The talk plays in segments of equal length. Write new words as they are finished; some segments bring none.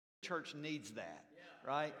church needs that,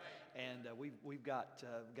 right? And we've got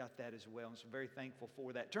that as well, and so I'm very thankful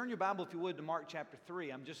for that. Turn your Bible, if you would, to Mark chapter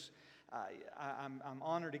 3. I'm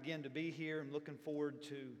honored again to be here. I'm looking forward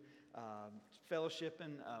to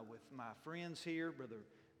fellowshipping with my friends here, Brother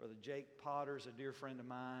Jake Potter's a dear friend of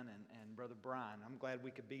mine, and Brother Brian. I'm glad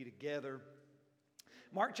we could be together.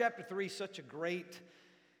 Mark chapter 3 is such a great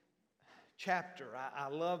chapter. I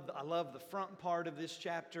love the front part of this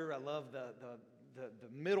chapter. I love the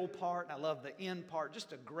middle part, and I love the end part.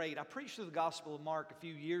 I preached through the Gospel of Mark a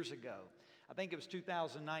few years ago. I think it was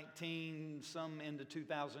 2019, some into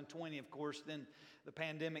 2020, of course. Then the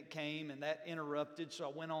pandemic came, and that interrupted, so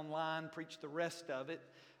I went online, preached the rest of it.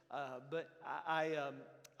 But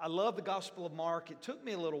I love the Gospel of Mark. It took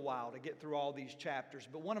me a little while to get through all these chapters,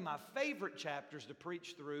 but one of my favorite chapters to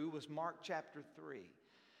preach through was Mark chapter 3.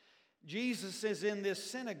 Jesus is in this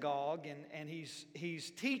synagogue, and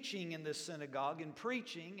he's teaching in this synagogue and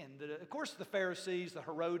preaching. And of course, the Pharisees, the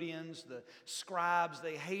Herodians, the scribes,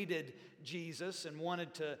 they hated Jesus and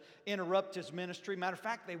wanted to interrupt his ministry. Matter of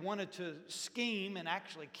fact, they wanted to scheme and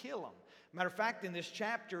actually kill him. Matter of fact, in this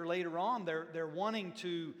chapter later on, they're wanting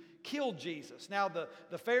to kill Jesus. Now,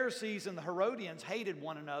 the Pharisees and the Herodians hated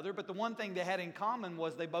one another, but the one thing they had in common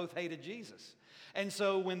was they both hated Jesus. And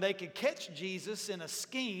so when they could catch Jesus in a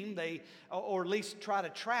scheme, or at least try to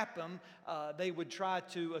trap him, they would try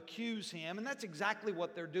to accuse him. And that's exactly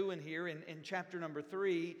what they're doing here in chapter number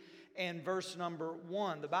 3 and verse number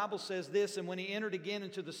 1. The Bible says this, "And when he entered again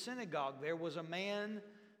into the synagogue, there was a man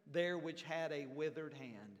there which had a withered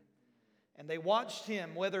hand. And they watched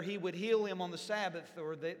him, whether he would heal him on the Sabbath,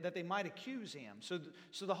 or that they might accuse him." So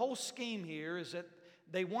the whole scheme here is that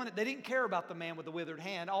they didn't care about the man with the withered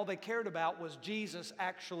hand. All they cared about was Jesus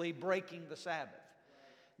actually breaking the Sabbath.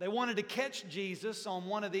 They wanted to catch Jesus on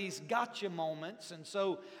one of these gotcha moments. And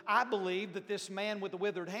so I believe that this man with the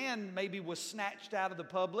withered hand maybe was snatched out of the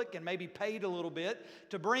public and maybe paid a little bit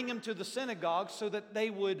to bring him to the synagogue so that they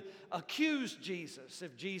would accuse Jesus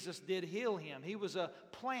if Jesus did heal him. He was a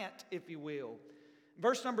plant, if you will.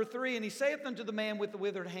 Verse number 3, "And he saith unto the man with the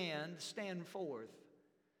withered hand, Stand forth.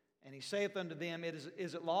 And he saith unto them,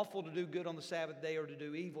 Is it lawful to do good on the Sabbath day, or to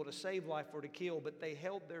do evil, to save life or to kill? But they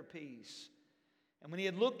held their peace. And when he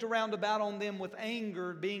had looked around about on them with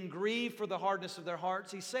anger, being grieved for the hardness of their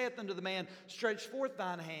hearts, he saith unto the man, Stretch forth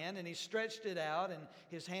thine hand. And he stretched it out, and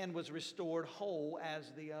his hand was restored whole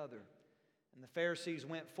as the other. And the Pharisees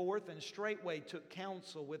went forth and straightway took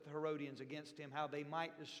counsel with the Herodians against him, how they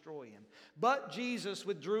might destroy him. But Jesus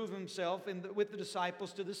withdrew himself with the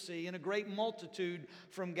disciples to the sea, and a great multitude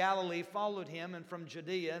from Galilee followed him, and from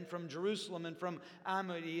Judea, and from Jerusalem, and from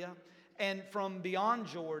Idumea, and from beyond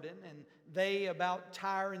Jordan. And they about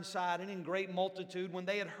Tyre and Sidon, in great multitude, when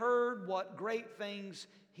they had heard what great things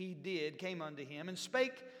he did, came unto him, and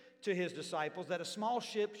spake to his disciples that a small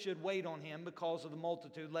ship should wait on him because of the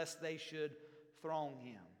multitude, lest they should throng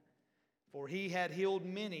him. For he had healed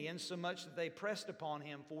many, insomuch that they pressed upon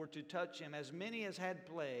him for to touch him, as many as had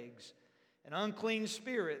plagues. An unclean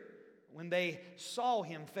spirit, when they saw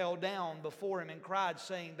him, fell down before him and cried,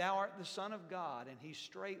 saying, Thou art the Son of God. And he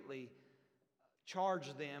straightly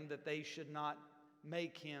charged them that they should not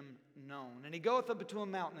make him known. And he goeth up into a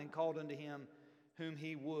mountain and called unto him whom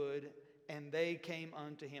he would, and they came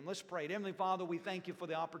unto him. Let's pray. Heavenly Father, we thank you for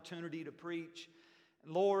the opportunity to preach.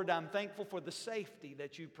 Lord, I'm thankful for the safety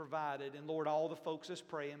that you provided. And Lord, all the folks that's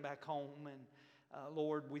praying back home. And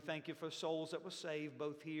Lord, we thank you for souls that were saved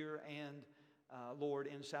both here and Lord,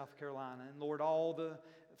 in South Carolina. And Lord, all the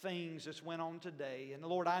things that's went on today. And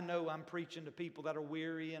Lord, I know I'm preaching to people that are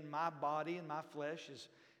weary, and my body and my flesh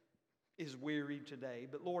is weary today.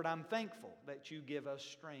 But Lord, I'm thankful that you give us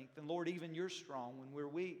strength. And Lord, even you're strong when we're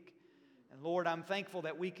weak. And Lord, I'm thankful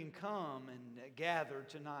that we can come and gather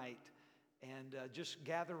tonight and just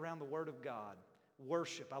gather around the Word of God.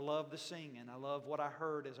 Worship. I love the singing. I love what I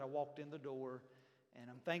heard as I walked in the door. And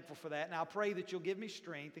I'm thankful for that. And I pray that you'll give me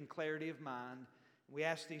strength and clarity of mind. We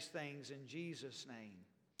ask these things in Jesus' name.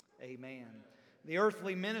 Amen. The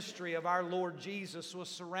earthly ministry of our Lord Jesus was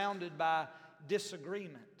surrounded by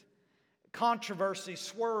disagreement. Controversy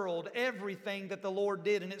swirled everything that the Lord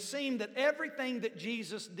did. And it seemed that everything that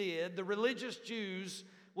Jesus did, the religious Jews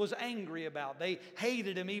was angry about. They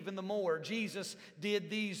hated him even the more. Jesus did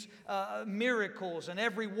these miracles, and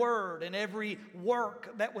every word and every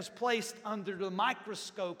work that was placed under the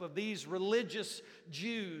microscope of these religious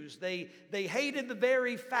Jews. They hated the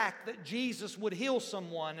very fact that Jesus would heal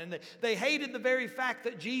someone, and they hated the very fact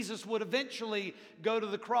that Jesus would eventually go to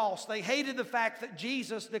the cross. They hated the fact that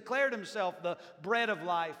Jesus declared himself the bread of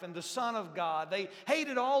life and the Son of God. They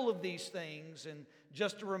hated all of these things, and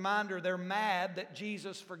just a reminder, they're mad that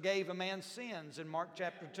Jesus forgave a man's sins in Mark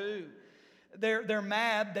chapter 2. They're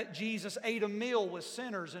mad that Jesus ate a meal with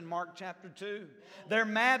sinners in Mark chapter 2. They're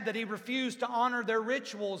mad that He refused to honor their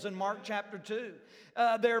rituals in Mark chapter 2.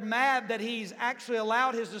 They're mad that He's actually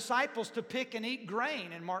allowed His disciples to pick and eat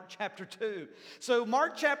grain in Mark chapter 2. So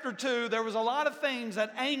Mark chapter 2, there was a lot of things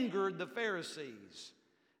that angered the Pharisees.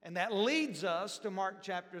 And that leads us to Mark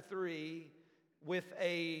chapter 3 with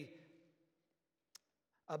a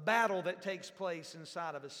battle that takes place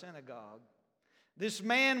inside of a synagogue. This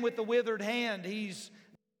man with the withered hand, he's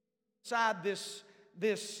inside this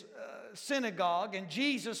synagogue, and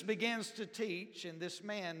Jesus begins to teach, and this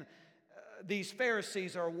man, these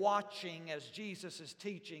Pharisees are watching as Jesus is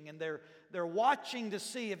teaching, and they're watching to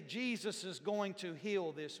see if Jesus is going to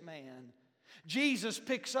heal this man. Jesus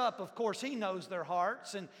picks up, of course, He knows their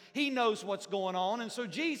hearts and He knows what's going on. And so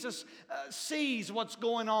Jesus sees what's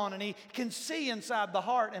going on, and He can see inside the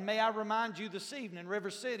heart. And may I remind you this evening,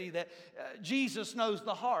 River City, that Jesus knows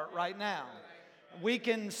the heart right now. We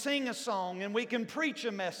can sing a song and we can preach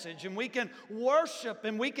a message and we can worship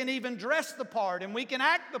and we can even dress the part and we can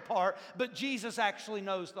act the part, but Jesus actually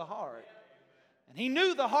knows the heart. And He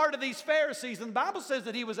knew the heart of these Pharisees, and the Bible says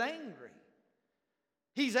that He was angry.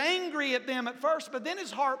 He's angry at them at first, but then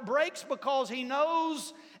His heart breaks because He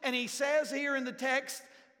knows, and He says here in the text,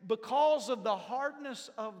 because of the hardness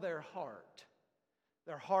of their heart.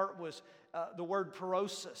 Their heart was the word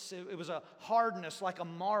porosis. It was a hardness like a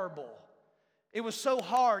marble. It was so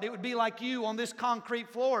hard. It would be like you on this concrete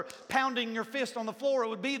floor, pounding your fist on the floor. It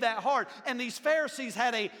would be that hard. And these Pharisees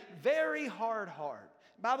had a very hard heart.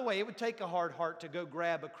 By the way, it would take a hard heart to go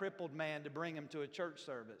grab a crippled man to bring him to a church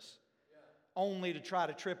service, only to try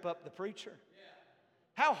to trip up the preacher.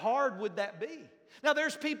 How hard would that be? Now,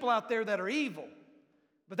 there's people out there that are evil,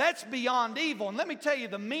 but that's beyond evil. And let me tell you,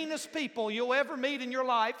 the meanest people you'll ever meet in your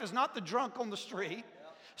life is not the drunk on the street.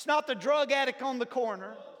 It's not the drug addict on the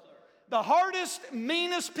corner. The hardest,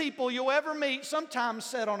 meanest people you'll ever meet sometimes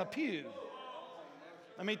sit on a pew.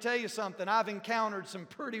 Let me tell you something. I've encountered some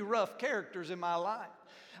pretty rough characters in my life.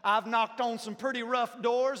 I've knocked on some pretty rough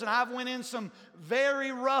doors, and I've went in some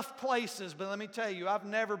very rough places. But let me tell you, I've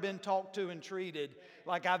never been talked to and treated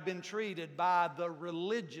like I've been treated by the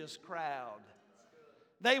religious crowd.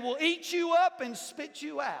 They will eat you up and spit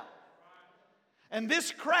you out. And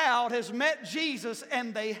this crowd has met Jesus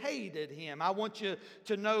and they hated Him. I want you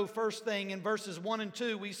to know, first thing, in verses 1 and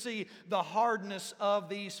 2, we see the hardness of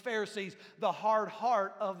these Pharisees, the hard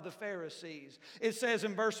heart of the Pharisees. It says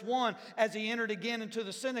in verse 1, as He entered again into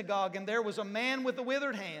the synagogue, and there was a man with a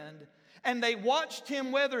withered hand, and they watched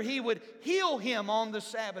Him whether He would heal him on the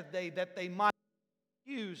Sabbath day, that they might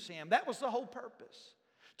accuse Him. That was the whole purpose,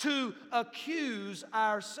 to accuse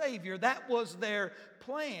our Savior. That was their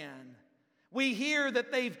plan. We hear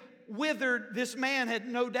that they've withered. This man had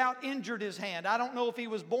no doubt injured his hand. I don't know if he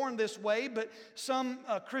was born this way, but some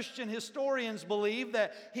Christian historians believe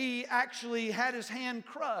that he actually had his hand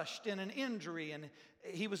crushed in an injury, and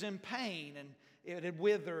he was in pain, and it had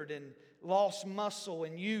withered and lost muscle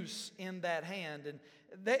and use in that hand. And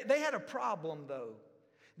they had a problem, though.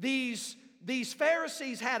 These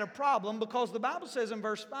Pharisees had a problem because the Bible says in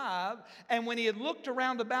verse 5, and when He had looked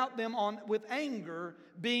around about them with anger,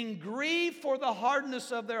 being grieved for the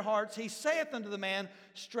hardness of their hearts, He saith unto the man,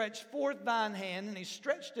 stretch forth thine hand. And he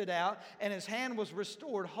stretched it out, and his hand was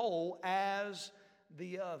restored whole as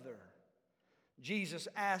the other. Jesus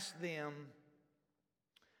asked them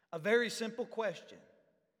a very simple question.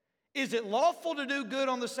 Is it lawful to do good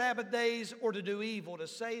on the Sabbath days or to do evil, to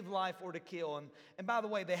save life or to kill? And by the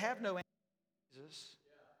way, they have no answer. Jesus,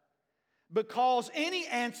 because any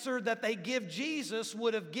answer that they give Jesus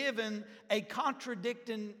would have given a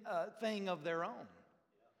contradicting thing of their own.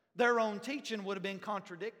 Their own teaching would have been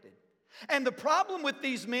contradicted. And the problem with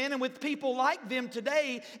these men and with people like them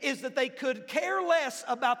today is that they could care less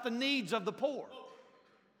about the needs of the poor.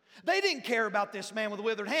 They didn't care about this man with a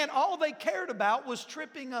withered hand. All they cared about was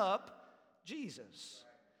tripping up Jesus.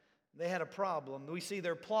 They had a problem. We see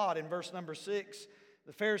their plot in verse number 6.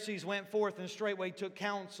 The Pharisees went forth and straightway took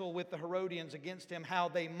counsel with the Herodians against Him, how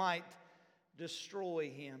they might destroy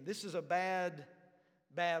Him. This is a bad,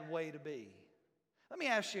 bad way to be. Let me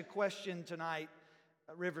ask you a question tonight,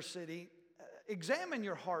 River City. Examine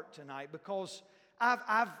your heart tonight, because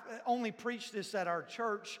I've only preached this at our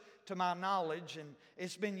church to my knowledge, and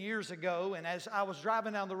it's been years ago. And as I was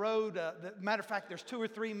driving down the road, matter of fact, there's 2 or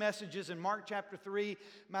 3 messages in Mark chapter 3.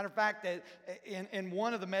 Matter of fact, in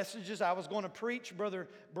one of the messages I was going to preach, Brother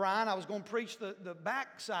Brian, I was going to preach the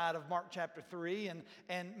backside of Mark chapter 3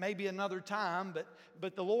 and maybe another time,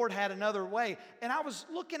 but the Lord had another way. And I was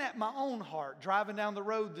looking at my own heart driving down the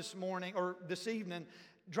road this morning or this evening,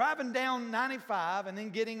 driving down 95 and then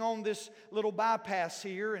getting on this little bypass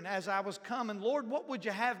here. And as I was coming, Lord, what would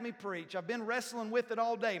you have me preach? I've been wrestling with it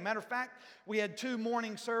all day. Matter of fact, we had 2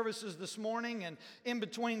 morning services this morning, and in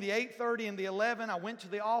between the 8:30 and the 11, I went to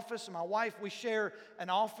the office. And my wife, we share an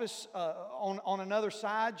office on another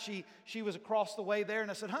side. She was across the way there, and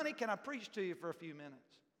I said, honey, can I preach to you for a few minutes?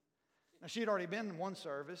 Now, she had already been in one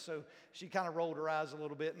service, so she kind of rolled her eyes a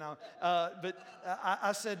little bit. Now, but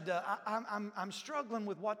I said, I'm struggling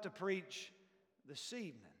with what to preach this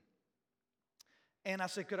evening. And I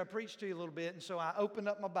said, could I preach to you a little bit? And so I opened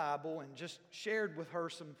up my Bible and just shared with her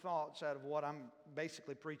some thoughts out of what I'm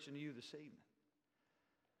basically preaching to you this evening.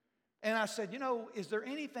 And I said, is there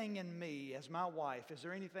anything in me, as my wife, is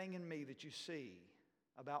there anything in me that you see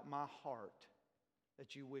about my heart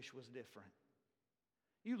that you wish was different?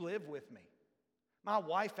 You live with me. My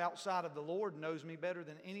wife outside of the Lord knows me better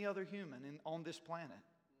than any other human on this planet.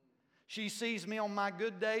 She sees me on my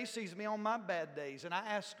good days, sees me on my bad days. And I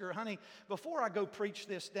ask her, honey, before I go preach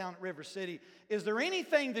this down at River City, is there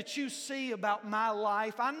anything that you see about my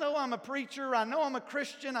life? I know I'm a preacher. I know I'm a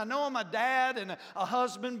Christian. I know I'm a dad and a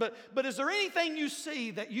husband. But is there anything you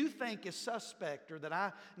see that you think is suspect or that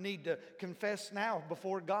I need to confess now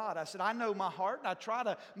before God? I said, I know my heart and I try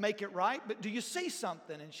to make it right. But do you see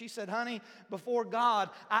something? And she said, honey, before God,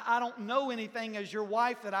 I don't know anything as your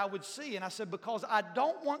wife that I would see. And I said, because I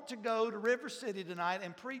don't want to go to River City tonight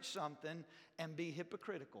and preach something and be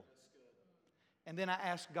hypocritical. And then I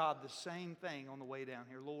asked God the same thing on the way down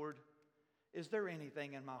here. Lord, is there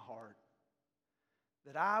anything in my heart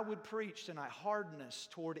that I would preach tonight? Hardness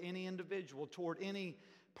toward any individual, toward any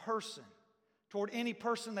person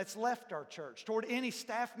that's left our church, toward any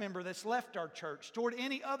staff member that's left our church, toward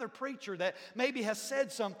any other preacher that maybe has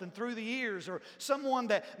said something through the years, or someone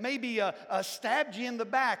that maybe stabbed you in the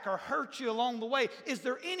back or hurt you along the way. Is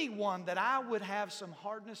there anyone that I would have some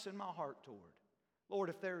hardness in my heart toward? Lord,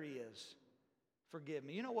 if there is, forgive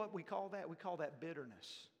me. You know what we call that? We call that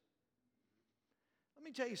bitterness. Let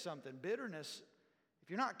me tell you something. Bitterness, if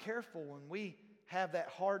you're not careful, when we have that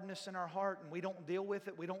hardness in our heart and we don't deal with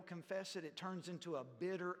it, we don't confess it, it turns into a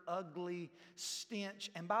bitter, ugly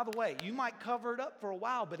stench. And by the way, you might cover it up for a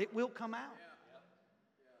while, but it will come out.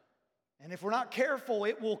 And if we're not careful,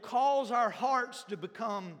 it will cause our hearts to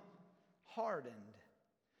become hardened.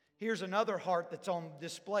 Here's another heart that's on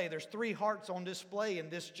display. There's 3 hearts on display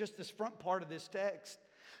in this front part of this text.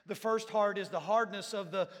 The first heart is the hardness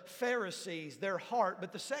of the Pharisees, their heart.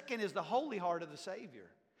 But the second is the holy heart of the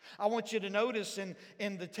Savior. I want you to notice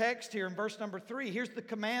in the text here in verse number 3, here's the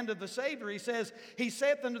command of the Savior. He says, He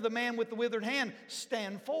saith unto the man with the withered hand,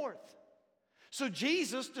 stand forth. So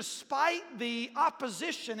Jesus, despite the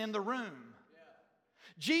opposition in the room,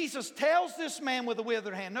 Jesus tells this man with the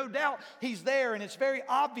withered hand, no doubt he's there and it's very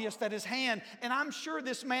obvious that his hand, and I'm sure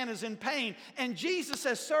this man is in pain. And Jesus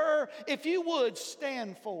says, sir, if you would,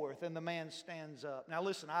 stand forth. And the man stands up. Now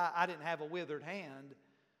listen, I didn't have a withered hand,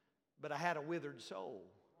 but I had a withered soul.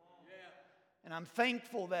 And I'm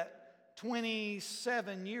thankful that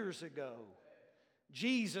 27 years ago,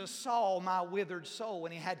 Jesus saw my withered soul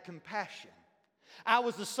and He had compassion. I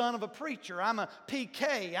was the son of a preacher. I'm a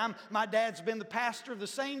PK. My dad's been the pastor of the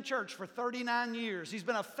same church for 39 years. He's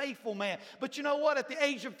been a faithful man. But you know what? At the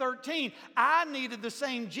age of 13, I needed the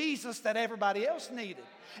same Jesus that everybody else needed.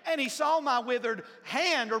 And He saw my withered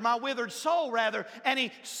hand, or my withered soul rather, and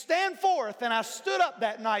He stand forth. And I stood up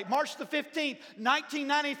that night, March the 15th,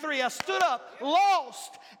 1993. I stood up,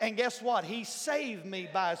 lost. And guess what? He saved me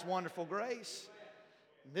by His wonderful grace.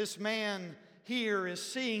 This man here is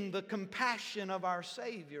seeing the compassion of our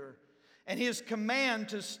Savior and His command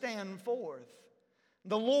to stand forth.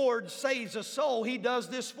 The Lord saves a soul. He does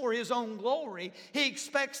this for His own glory. He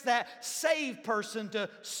expects that saved person to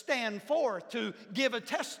stand forth, to give a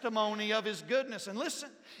testimony of His goodness. And listen,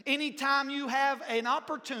 anytime you have an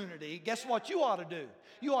opportunity, guess what you ought to do?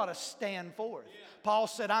 You ought to stand forth. Paul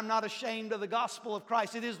said, I'm not ashamed of the gospel of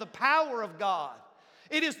Christ. It is the power of God.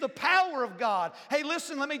 It is the power of God. Hey,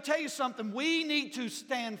 listen, let me tell you something. We need to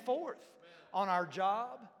stand forth on our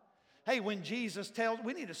job. Hey, when Jesus tells,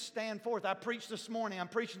 we need to stand forth. I preached this morning. I'm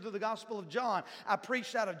preaching through the Gospel of John. I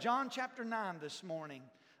preached out of John chapter 9 this morning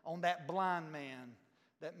on that blind man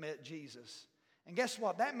that met Jesus. And guess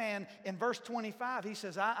what? That man in verse 25, he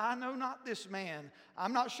says, I know not this man.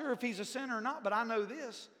 I'm not sure if he's a sinner or not, but I know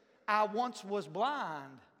this. I once was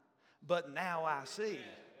blind, but now I see.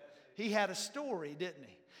 He had a story, didn't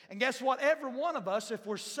he? And guess what? Every one of us, if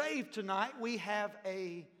we're saved tonight, we have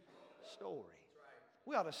a story.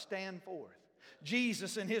 We ought to stand forth.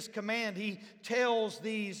 Jesus, in His command, He tells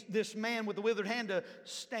this man with the withered hand to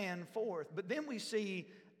stand forth. But then we see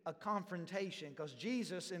a confrontation, because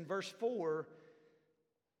Jesus in verse 4,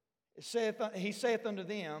 He saith unto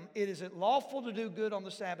them, it is it lawful to do good on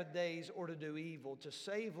the Sabbath days, or to do evil, to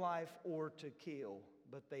save life or to kill?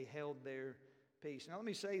 But they held their peace. Now let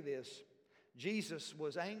me say this. Jesus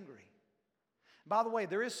was angry. By the way,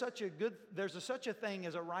 there's such a thing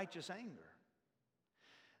as a righteous anger.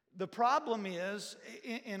 The problem is,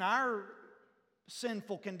 in our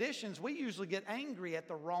sinful conditions, we usually get angry at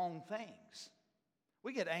the wrong things.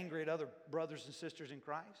 We get angry at other brothers and sisters in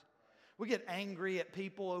Christ. We get angry at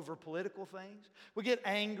people over political things. We get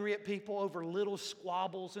angry at people over little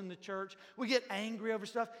squabbles in the church. We get angry over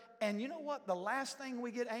stuff. And you know what? The last thing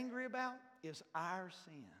we get angry about is our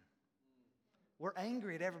sin. We're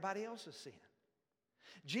angry at everybody else's sin.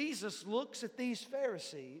 Jesus looks at these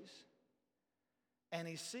Pharisees and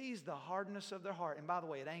He sees the hardness of their heart. And by the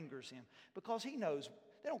way, it angers Him because He knows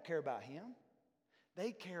they don't care about Him.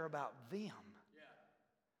 They care about them.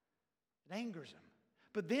 It angers Him.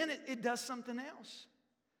 But then it does something else.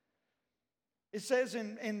 It says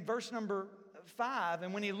in verse number 5,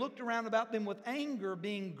 and when He looked around about them with anger,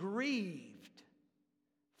 being grieved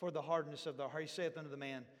for the hardness of their heart, He saith unto the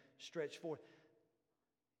man, stretch forth.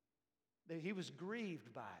 He was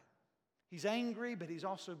grieved by it. He's angry, but he's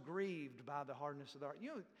also grieved by the hardness of the heart. You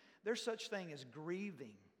know, there's such thing as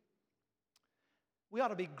grieving. We ought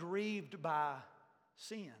to be grieved by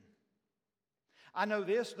sin. I know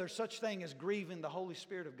this, there's such thing as grieving the Holy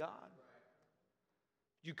Spirit of God.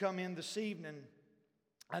 You come in this evening,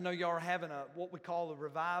 I know y'all are having what we call a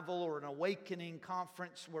revival or an awakening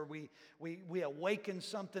conference where we awaken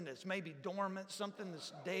something that's maybe dormant, something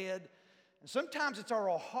that's dead. And sometimes it's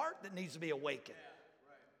our heart that needs to be awakened.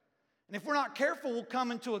 And if we're not careful, we'll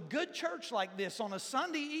come into a good church like this on a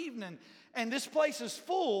Sunday evening, and this place is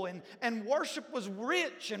full, and worship was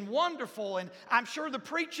rich and wonderful, and I'm sure the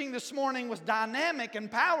preaching this morning was dynamic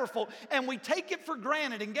and powerful, and we take it for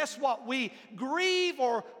granted, and guess what? We grieve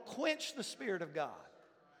or quench the Spirit of God.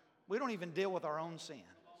 We don't even deal with our own sin.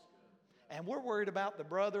 And we're worried about the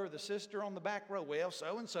brother or the sister on the back row. Well,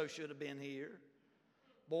 so-and-so should have been here.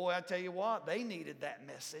 Boy, I tell you what, they needed that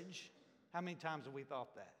message. How many times have we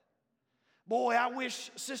thought that? Boy, I wish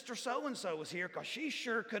Sister so-and-so was here because she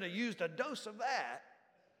sure could have used a dose of that.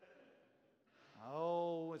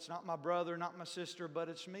 Oh, it's not my brother, not my sister, but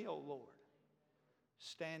it's me, oh Lord,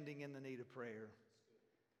 standing in the need of prayer.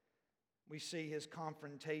 We see His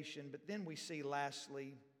confrontation, but then we see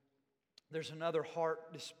lastly, there's another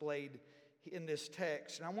heart displayed in this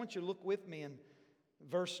text. And I want you to look with me in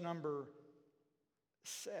verse number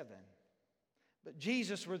 7. But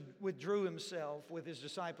Jesus withdrew Himself with His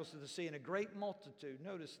disciples to the sea, and a great multitude,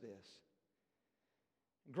 notice this,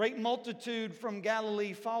 a great multitude from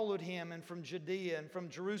Galilee followed Him, and from Judea, and from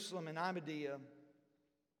Jerusalem and Idumea,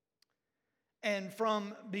 and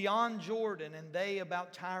from beyond Jordan, and they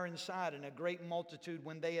about Tyre and Sidon, a great multitude,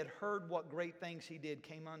 when they had heard what great things He did,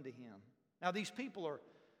 came unto Him. Now these people are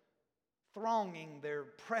thronging, they're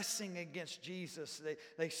pressing against Jesus.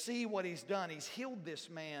 They see what He's done. He's healed this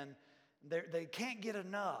man. They can't get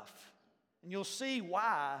enough. And you'll see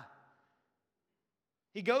why.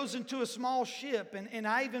 He goes into a small ship, and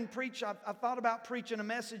I even preach, I thought about preaching a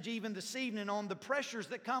message even this evening on the pressures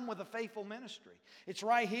that come with a faithful ministry. It's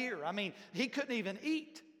right here. I mean, he couldn't even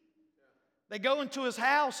eat. They go into his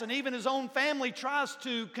house, and even his own family tries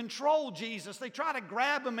to control Jesus. They try to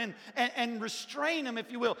grab him and restrain him,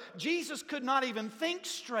 if you will. Jesus could not even think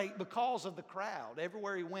straight because of the crowd.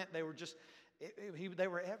 Everywhere he went, they were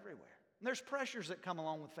everywhere. And there's pressures that come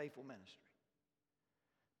along with faithful ministry.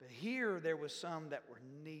 But here there was some that were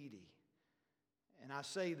needy. And I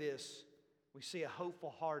say this, we see a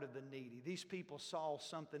hopeful heart of the needy. These people saw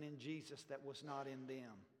something in Jesus that was not in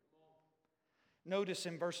them. Notice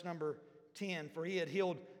in verse number 10, for He had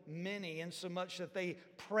healed many, insomuch that they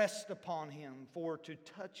pressed upon Him for to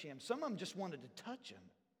touch Him. Some of them just wanted to touch Him.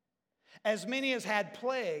 As many as had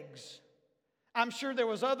plagues. I'm sure there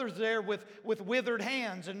was others there with withered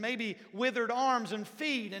hands and maybe withered arms and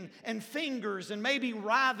feet and fingers and maybe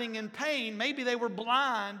writhing in pain. Maybe they were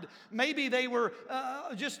blind. Maybe they were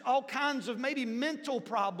just all kinds of maybe mental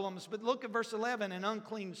problems. But look at verse 11, and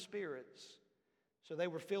unclean spirits. So they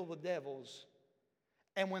were filled with devils.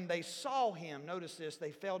 And when they saw him, notice this,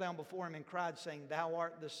 they fell down before him and cried, saying, Thou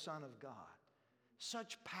art the Son of God.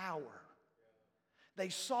 Such power. They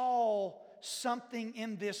saw something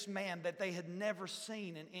in this man that they had never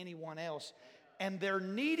seen in anyone else. And their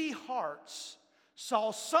needy hearts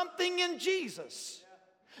saw something in Jesus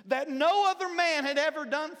that no other man had ever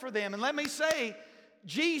done for them. And let me say,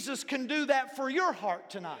 Jesus can do that for your heart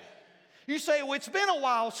tonight. You say, well, it's been a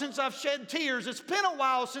while since I've shed tears. It's been a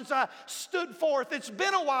while since I stood forth. It's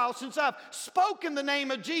been a while since I've spoken the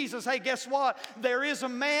name of Jesus. Hey, guess what? There is a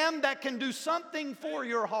man that can do something for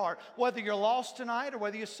your heart. Whether you're lost tonight or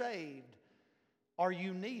whether you're saved. Are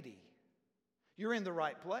you needy? You're in the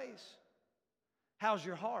right place. How's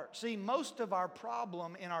your heart? See, most of our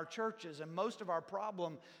problem in our churches and most of our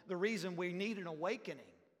problem, the reason we need an awakening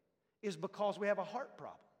is because we have a heart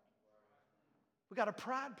problem. We got a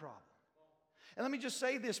pride problem. And let me just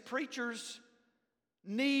say this, preachers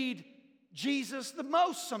need Jesus the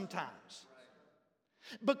most sometimes.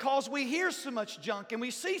 Because we hear so much junk and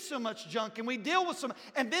we see so much junk and we deal with some,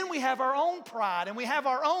 and then we have our own pride and we have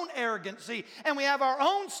our own arrogancy and we have our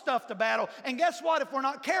own stuff to battle. And guess what? If we're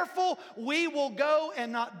not careful, we will go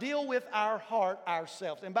and not deal with our heart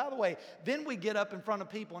ourselves. And by the way, then we get up in front of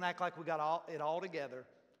people and act like we got it all together.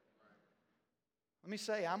 Let me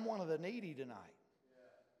say, I'm one of the needy tonight.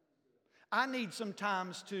 I need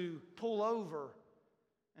sometimes to pull over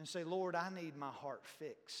and say, Lord, I need my heart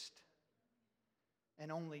fixed.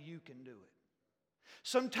 And only you can do it.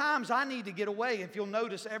 Sometimes I need to get away. If you'll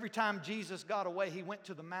notice, every time Jesus got away, he went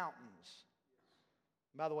to the mountains.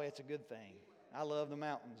 By the way, it's a good thing. I love the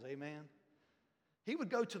mountains. Amen. He would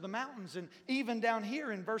go to the mountains, and even down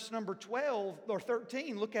here in verse number 12 or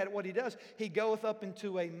 13, look at what he does. He goeth up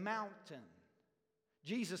into a mountain.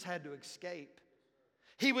 Jesus had to escape.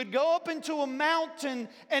 He would go up into a mountain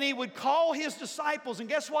and he would call his disciples. And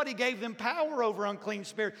guess what? He gave them power over unclean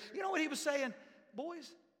spirits. You know what he was saying? Boys,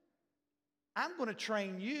 I'm going to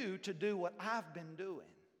train you to do what I've been doing.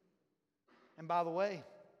 And by the way,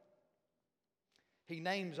 he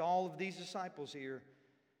names all of these disciples here.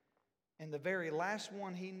 And the very last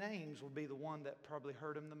one he names will be the one that probably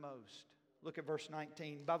hurt him the most. Look at verse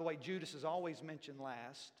 19. By the way, Judas is always mentioned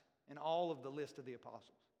last in all of the list of the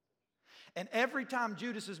apostles. And every time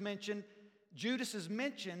Judas is mentioned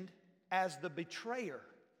as the betrayer.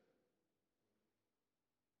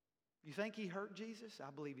 You think he hurt Jesus? I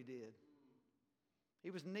believe he did.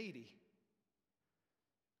 He was needy.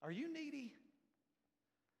 Are you needy?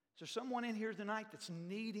 Is there someone in here tonight that's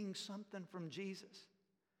needing something from Jesus?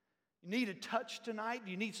 You need a touch tonight?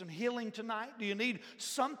 Do you need some healing tonight? Do you need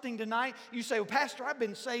something tonight? You say, well, Pastor, I've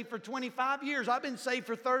been saved for 25 years. I've been saved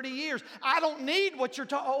for 30 years. I don't need what you're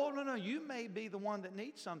talking. Oh, no. You may be the one that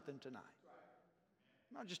needs something tonight.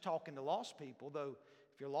 I'm not just talking to lost people, though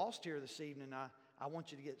if you're lost here this evening, I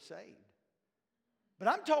want you to get saved. But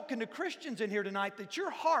I'm talking to Christians in here tonight that your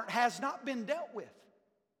heart has not been dealt with.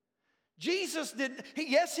 Jesus didn't,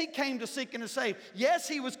 yes, he came to seek and to save. Yes,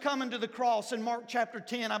 he was coming to the cross in Mark chapter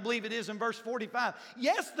 10, I believe it is in verse 45.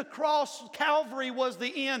 Yes, the cross, Calvary was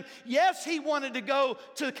the end. Yes, he wanted to go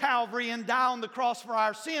to Calvary and die on the cross for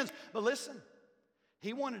our sins. But listen,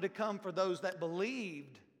 he wanted to come for those that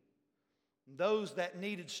believed, those that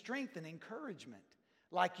needed strength and encouragement,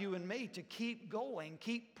 like you and me, to keep going,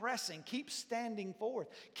 keep pressing, keep standing forth,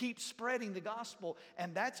 keep spreading the gospel.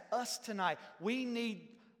 And that's us tonight. We need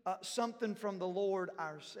something from the Lord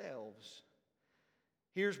ourselves.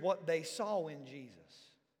 Here's what they saw in Jesus.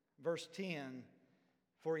 Verse 10,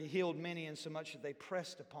 for he healed many insomuch that they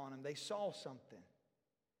pressed upon him. They saw something.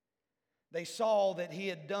 They saw that he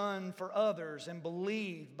had done for others and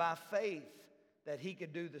believed by faith that he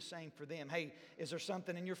could do the same for them. Hey, is there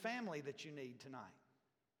something in your family that you need tonight?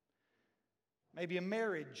 Maybe a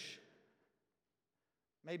marriage.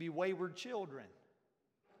 Maybe wayward children.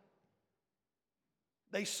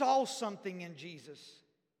 They saw something in Jesus.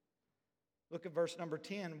 Look at verse number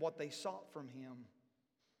 10, what they sought from him.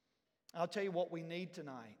 I'll tell you what we need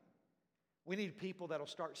tonight. We need people that'll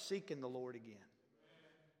start seeking the Lord again.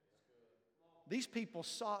 These people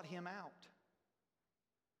sought him out.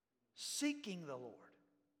 Seeking the Lord.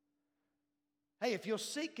 Hey, if you'll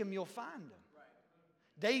seek him, you'll find him.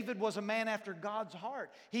 David was a man after God's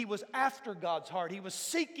heart. He was after God's heart. He was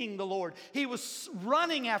seeking the Lord. He was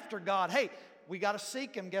running after God. Hey, we got to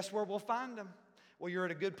seek him. Guess where we'll find him? Well, you're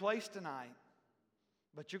at a good place tonight.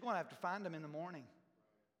 But you're going to have to find him in the morning.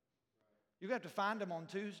 You're going to have to find him on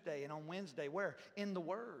Tuesday and on Wednesday. Where? In the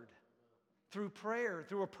Word. through prayer,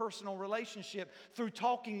 through a personal relationship, through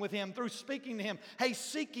talking with Him, through speaking to Him. Hey,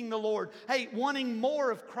 seeking the Lord. Hey, wanting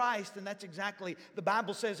more of Christ. And that's exactly, the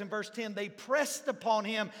Bible says in verse 10, they pressed upon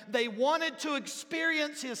Him. They wanted to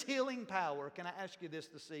experience His healing power. Can I ask you this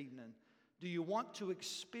evening? Do you want to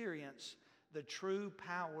experience the true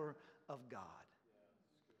power of God?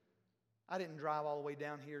 I didn't drive all the way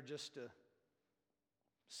down here just to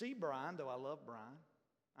see Brian, though I love Brian.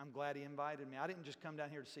 I'm glad he invited me. I didn't just come down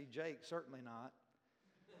here to see Jake, certainly not.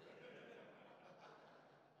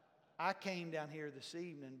 I came down here this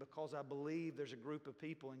evening because I believe there's a group of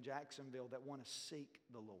people in Jacksonville that want to seek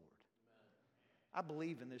the Lord. I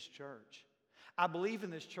believe in this church. I believe in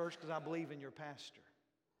this church because I believe in your pastor.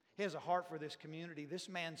 He has a heart for this community. This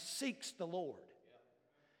man seeks the Lord.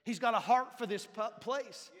 He's got a heart for this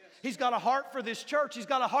place. He's got a heart for this church. He's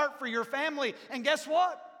got a heart for your family. And guess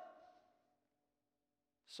what?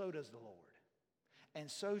 So does the Lord. And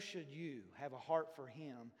so should you have a heart for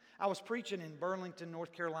Him. I was preaching in Burlington,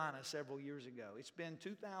 North Carolina several years ago. It's been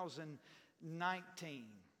 2019.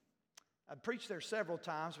 I've preached there several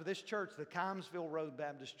times, but this church, the Kimesville Road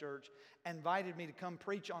Baptist Church, invited me to come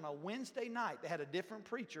preach on a Wednesday night. They had a different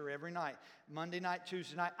preacher every night. Monday night,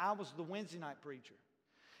 Tuesday night. I was the Wednesday night preacher.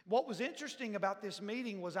 What was interesting about this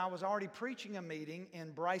meeting was I was already preaching a meeting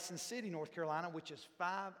in Bryson City, North Carolina, which is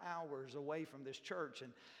 5 hours away from this church.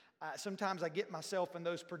 And sometimes I get myself in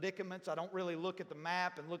those predicaments. I don't really look at the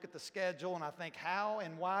map and look at the schedule, and I think, how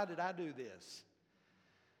and why did I do this?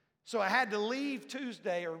 So I had to leave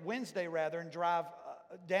Tuesday, or Wednesday rather, and drive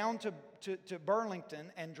down to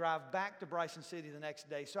Burlington and drive back to Bryson City the next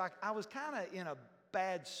day. So I was kind of in a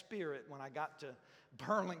bad spirit when I got to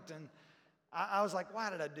Burlington. I was like, why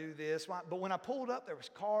did I do this? Why? But when I pulled up, there was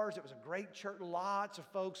cars. It was a great church, lots of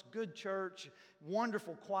folks, good church,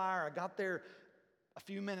 wonderful choir. I got there a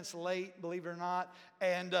few minutes late, believe it or not,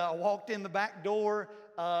 and I walked in the back door,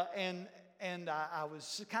 and I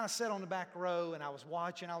was kind of sat on the back row, and I was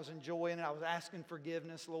watching, I was enjoying it. I was asking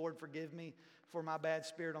forgiveness. Lord, forgive me for my bad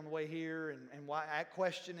spirit on the way here, and why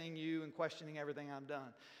questioning you and questioning everything I've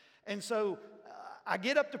done. And so I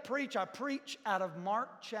get up to preach. I preach out of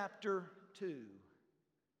Mark chapter 2.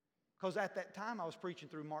 Because at that time I was preaching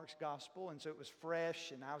through Mark's gospel, and so it was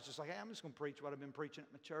fresh, and I was just like, hey, I'm just going to preach what I've been preaching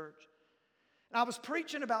at my church. And I was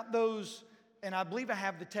preaching about those, and I believe I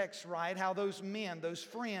have the text right, how those men, those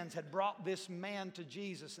friends had brought this man to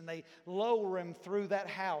Jesus, and they lower him through that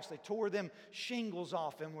house. They tore them shingles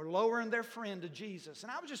off and were lowering their friend to Jesus.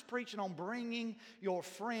 And I was just preaching on bringing your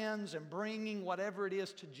friends and bringing whatever it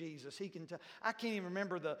is to Jesus. I can't even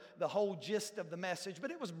remember the whole gist of the message,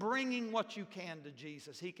 but it was bringing what you can to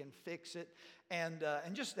Jesus. He can fix it. And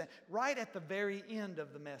just right at the very end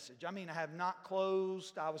of the message, I mean, I have not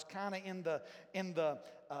closed. I was kind of in the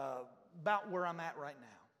about where I'm at right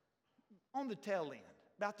now, on the tail end,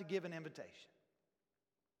 about to give an invitation.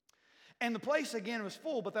 And the place again was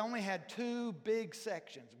full, but they only had 2 big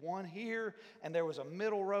sections, one here, and there was a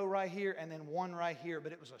middle row right here, and then one right here,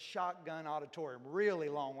 but it was a shotgun auditorium, really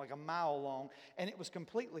long, like a mile long, and it was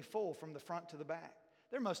completely full from the front to the back.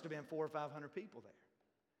 There must have been 400 or 500 people there.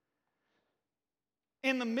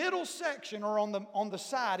 In the middle section, or on the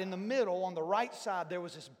side, in the middle, on the right side, there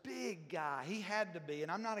was this big guy. He had to be,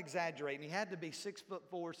 and I'm not exaggerating, he had to be 6'4",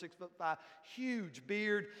 6'5", huge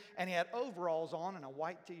beard, and he had overalls on and a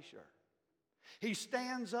white t-shirt. He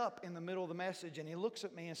stands up in the middle of the message, and he looks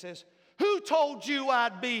at me and says, "Who told you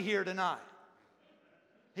I'd be here tonight?"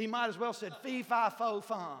 He might as well said, "Fee, fi, fo,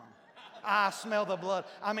 fum. I smell the blood."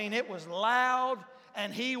 I mean, it was loud.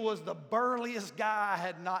 And he was the burliest guy I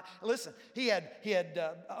had not. Listen, he had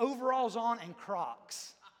overalls on and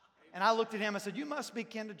Crocs. And I looked at him and said, "You must be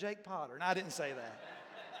kin to Jake Potter." And I didn't say that.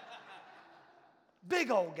 Big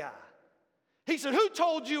old guy. He said, "Who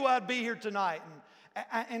told you I'd be here tonight?"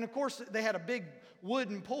 And of course, they had a big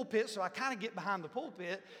wooden pulpit, so I kind of get behind the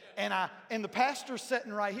pulpit. And the pastor's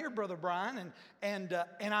sitting right here, Brother Brian. And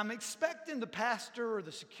I'm expecting the pastor or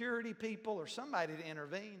the security people or somebody to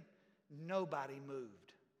intervene. Nobody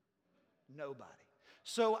moved. Nobody.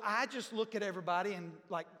 So I just look at everybody, and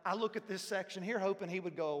like I look at this section here hoping he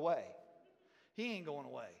would go away. He ain't going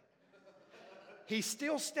away. He's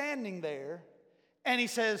still standing there, and he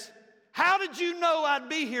says, "How did you know I'd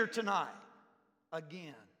be here tonight?"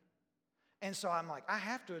 Again. And so I'm like, I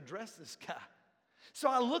have to address this guy. So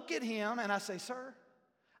I look at him and I say, "Sir,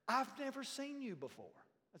 I've never seen you before."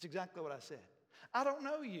 That's exactly what I said. "I don't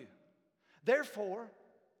know you. Therefore,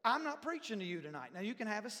 I'm not preaching to you tonight. Now you can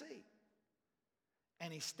have a seat."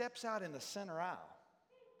 And he steps out in the center aisle.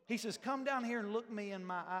 He says, "Come down here and look me in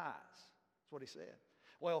my eyes." That's what he said.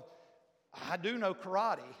 Well, I do know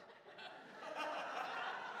karate.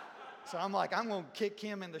 So I'm like, I'm going to kick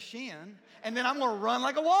him in the shin, and then I'm going to run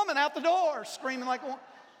like a woman out the door, screaming like a woman.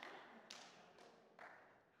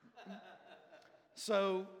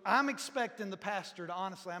 So I'm expecting the pastor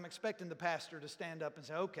to stand up and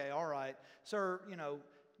say, okay, all right, sir,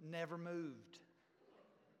 never moved.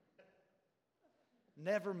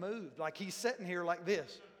 Never moved. Like he's sitting here like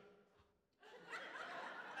this.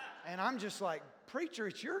 And I'm just like, preacher,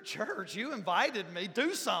 it's your church. You invited me.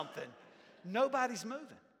 Do something. Nobody's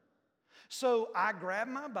moving. So I grab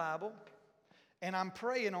my Bible and I'm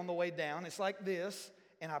praying on the way down. It's like this.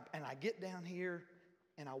 And I get down here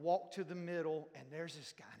and I walk to the middle and there's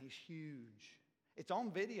this guy and he's huge. It's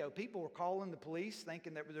on video. People were calling the police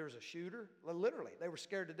thinking that there was a shooter. Literally, they were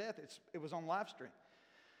scared to death. It was on live stream.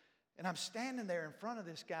 And I'm standing there in front of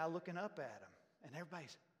this guy looking up at him. And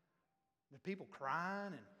the people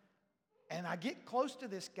crying. And I get close to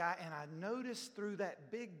this guy and I notice through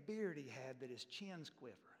that big beard he had that his chin's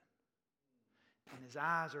quivering. And his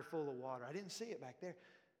eyes are full of water. I didn't see it back there.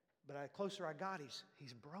 But the closer I got,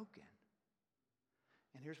 he's broken.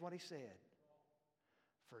 And here's what he said.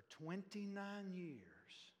 For 29 years,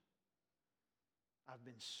 I've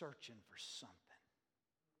been searching for something.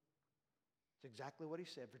 That's exactly what he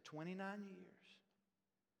said. For 29 years.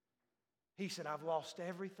 He said, I've lost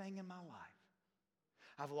everything in my life.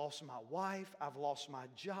 I've lost my wife. I've lost my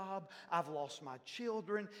job. I've lost my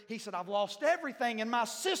children. He said, I've lost everything. And my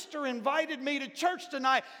sister invited me to church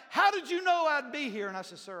tonight. How did you know I'd be here? And I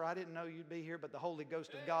said, sir, I didn't know you'd be here, but the Holy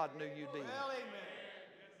Ghost of God knew you'd be here. Well, amen.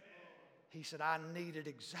 He said, I needed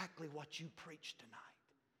exactly what you preached tonight.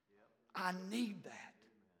 I need that.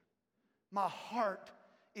 My heart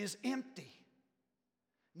is empty.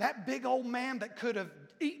 That big old man that could have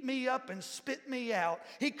eat me up and spit me out.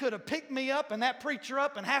 He could have picked me up and that preacher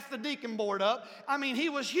up and half the deacon board up. I mean, he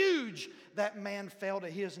was huge. That man fell to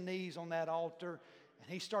his knees on that altar and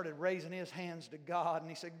he started raising his hands to God. And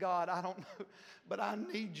he said, God, I don't know, but I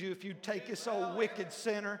need you if you'd take this old wicked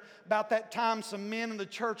sinner. About that time, some men in the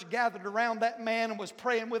church gathered around that man and was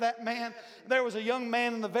praying with that man. There was a young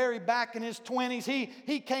man in the very back in his 20s.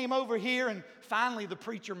 He came over here and finally the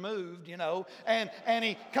preacher moved, and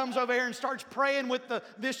he comes over here and starts praying with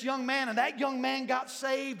this young man, and that young man got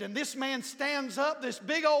saved, and this man stands up, this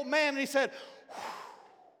big old man, and he said,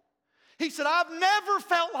 I've never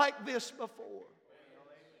felt like this before.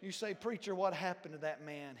 You say, preacher, what happened to that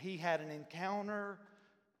man? He had an encounter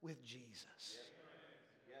with Jesus.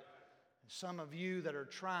 Some of you that are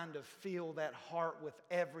trying to fill that heart with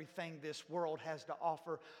everything this world has to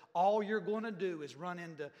offer, all you're going to do is run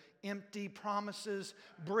into empty promises,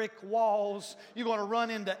 brick walls. You're going to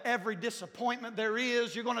run into every disappointment there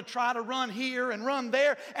is. You're going to try to run here and run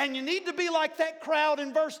there. And you need to be like that crowd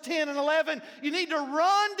in verse 10 and 11. You need to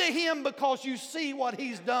run to Him because you see what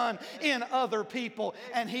He's done in other people.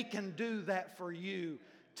 And He can do that for you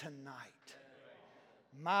tonight.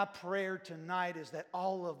 My prayer tonight is that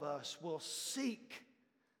all of us will seek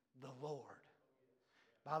the Lord.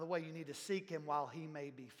 By the way, you need to seek Him while He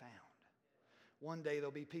may be found. One day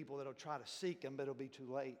there'll be people that'll try to seek Him, but it'll be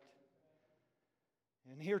too late.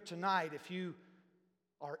 And here tonight, if you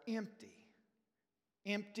are empty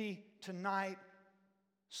tonight,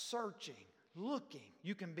 searching, looking,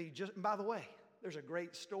 you can be just, and by the way, there's a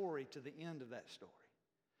great story to the end of that story.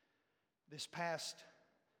 This past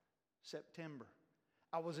September,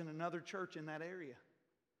 I was in another church in that area.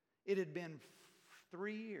 It had been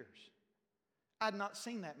 3 years. I'd not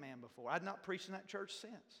seen that man before. I'd not preached in that church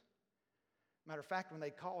since. Matter of fact, when they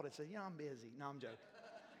called, it said, I'm busy. No, I'm joking.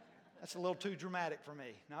 That's a little too dramatic for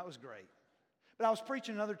me. No, it was great. But I was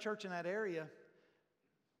preaching another church in that area.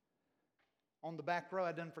 On the back row,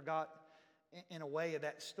 I done forgot, in a way, of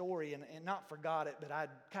that story. And not forgot it, but I'd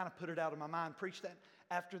kind of put it out of my mind. Preached that.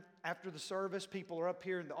 After the service, people are up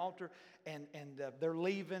here in the altar, and they're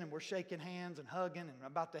leaving, and we're shaking hands and hugging, and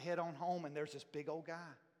about to head on home, and there's this big old guy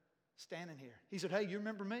standing here. He said, hey, you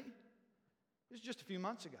remember me? It was just a few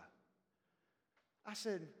months ago. I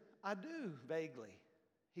said, I do, vaguely.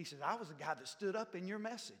 He said, I was the guy that stood up in your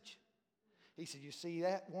message. He said, you see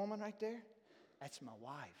that woman right there? That's my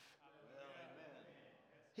wife.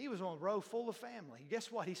 He was on a row full of family.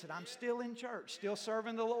 Guess what? He said, I'm still in church, still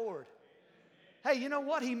serving the Lord. Hey, you know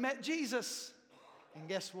what? He met Jesus. And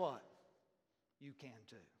guess what? You can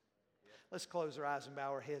too. Let's close our eyes and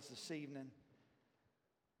bow our heads this evening.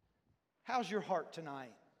 How's your heart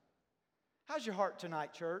tonight? How's your heart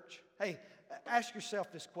tonight, church? Hey, ask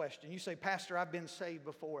yourself this question. You say, Pastor, I've been saved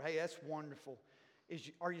before. Hey, that's wonderful.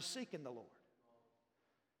 Are you seeking the Lord?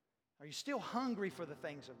 Are you still hungry for the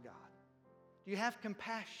things of God? Do you have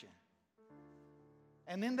compassion?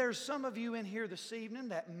 And then there's some of you in here this evening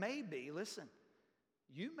that maybe, listen,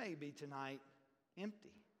 You may be tonight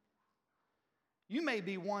empty. You may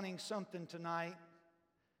be wanting something tonight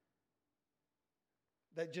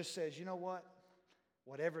that just says, you know what?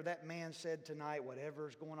 Whatever that man said tonight, whatever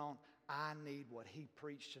is going on, I need what he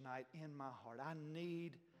preached tonight in my heart. I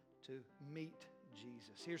need to meet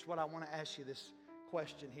Jesus. Here's what I want to ask you this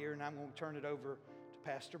question here, and I'm going to turn it over to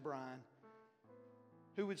Pastor Brian.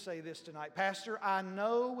 Who would say this tonight? Pastor, I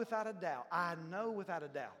know without a doubt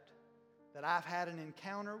that I've had an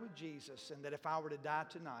encounter with Jesus, and that if I were to die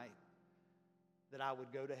tonight, that I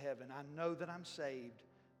would go to heaven. I know that I'm saved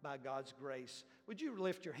by God's grace. Would you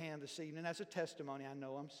lift your hand this evening as a testimony? I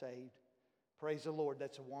know I'm saved. Praise the Lord.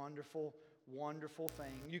 That's a wonderful, wonderful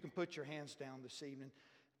thing. You can put your hands down this evening.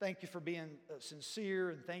 Thank you for being sincere,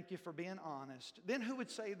 and thank you for being honest. Then who would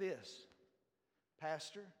say this?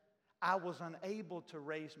 Pastor, I was unable to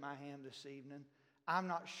raise my hand this evening. I'm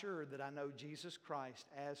not sure that I know Jesus Christ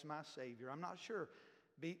as my Savior. I'm not sure.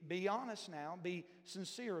 Be honest now. Be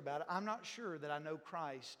sincere about it. I'm not sure that I know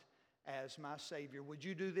Christ as my Savior. Would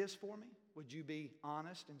you do this for me? Would you be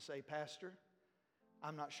honest and say, Pastor,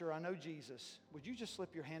 I'm not sure I know Jesus. Would you just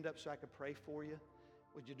slip your hand up so I could pray for you?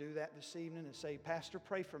 Would you do that this evening and say, Pastor,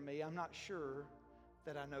 pray for me. I'm not sure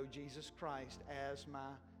that I know Jesus Christ as my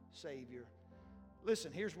Savior.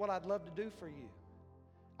 Listen, here's what I'd love to do for you.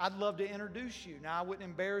 I'd love to introduce you. Now, I wouldn't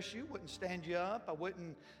embarrass you, wouldn't stand you up. I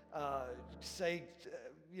wouldn't say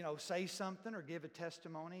something or give a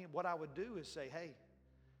testimony. What I would do is say, hey,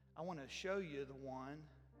 I want to show you the one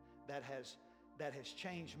that has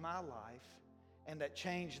changed my life and that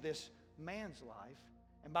changed this man's life.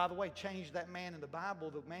 And by the way, changed that man in the Bible.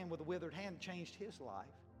 The man with the withered hand changed his life.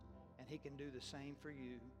 And he can do the same for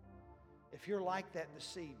you. If you're like that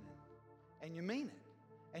this evening and you mean it,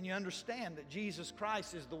 and you understand that Jesus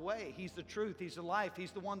Christ is the way, He's the truth, He's the life,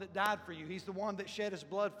 He's the one that died for you, He's the one that shed His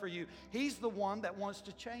blood for you, He's the one that wants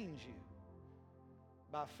to change you.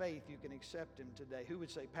 By faith, you can accept Him today. Who would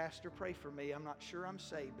say, Pastor, pray for me. I'm not sure I'm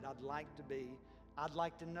saved, but I'd like to be. I'd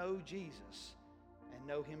like to know Jesus and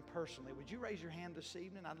know Him personally. Would you raise your hand this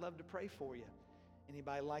evening? I'd love to pray for you.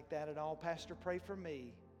 Anybody like that at all? Pastor, pray for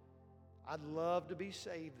me. I'd love to be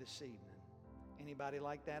saved this evening. Anybody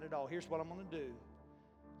like that at all? Here's what I'm going to do.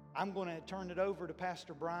 I'm going to turn it over to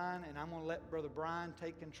Pastor Brian, and I'm going to let Brother Brian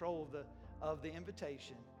take control of the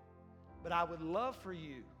invitation. But I would love for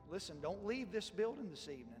you, listen, don't leave this building this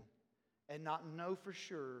evening and not know for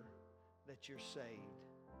sure that you're saved.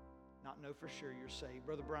 Not know for sure you're saved.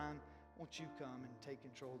 Brother Brian, won't you come and take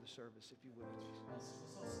control of the service, if you would,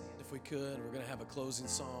 please? If we could, we're going to have a closing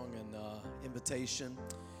song and invitation.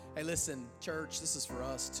 Hey, listen, church, this is for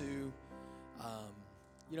us too.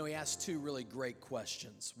 He asked two really great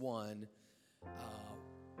questions. One,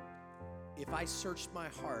 if I searched my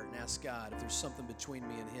heart and asked God if there's something between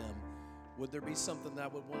me and Him, would there be something that I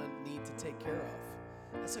would want to need to take care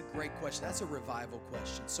of? That's a great question. That's a revival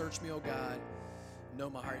question. Search me, oh God, know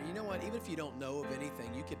my heart. You know what? Even if you don't know of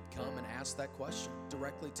anything, you could come and ask that question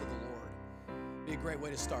directly to the Lord. Be a great way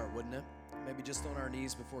to start, wouldn't it? Maybe just on our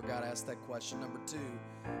knees before God asks that question. Number two,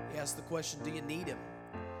 He asked the question, do you need Him?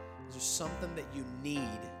 Is there something that you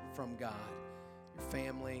need from God? Your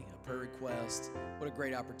family, a prayer request. What a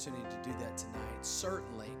great opportunity to do that tonight.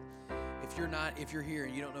 Certainly, if you're here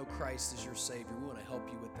and you don't know Christ as your Savior, we want to help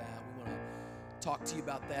you with that. We want to talk to you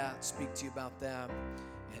about that, speak to you about that.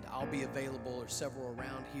 And I'll be available, or several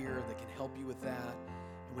around here that can help you with that.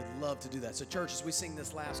 And we'd love to do that. So church, as we sing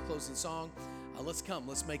this last closing song,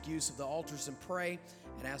 let's make use of the altars and pray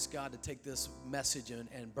and ask God to take this message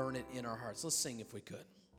and burn it in our hearts. Let's sing if we could.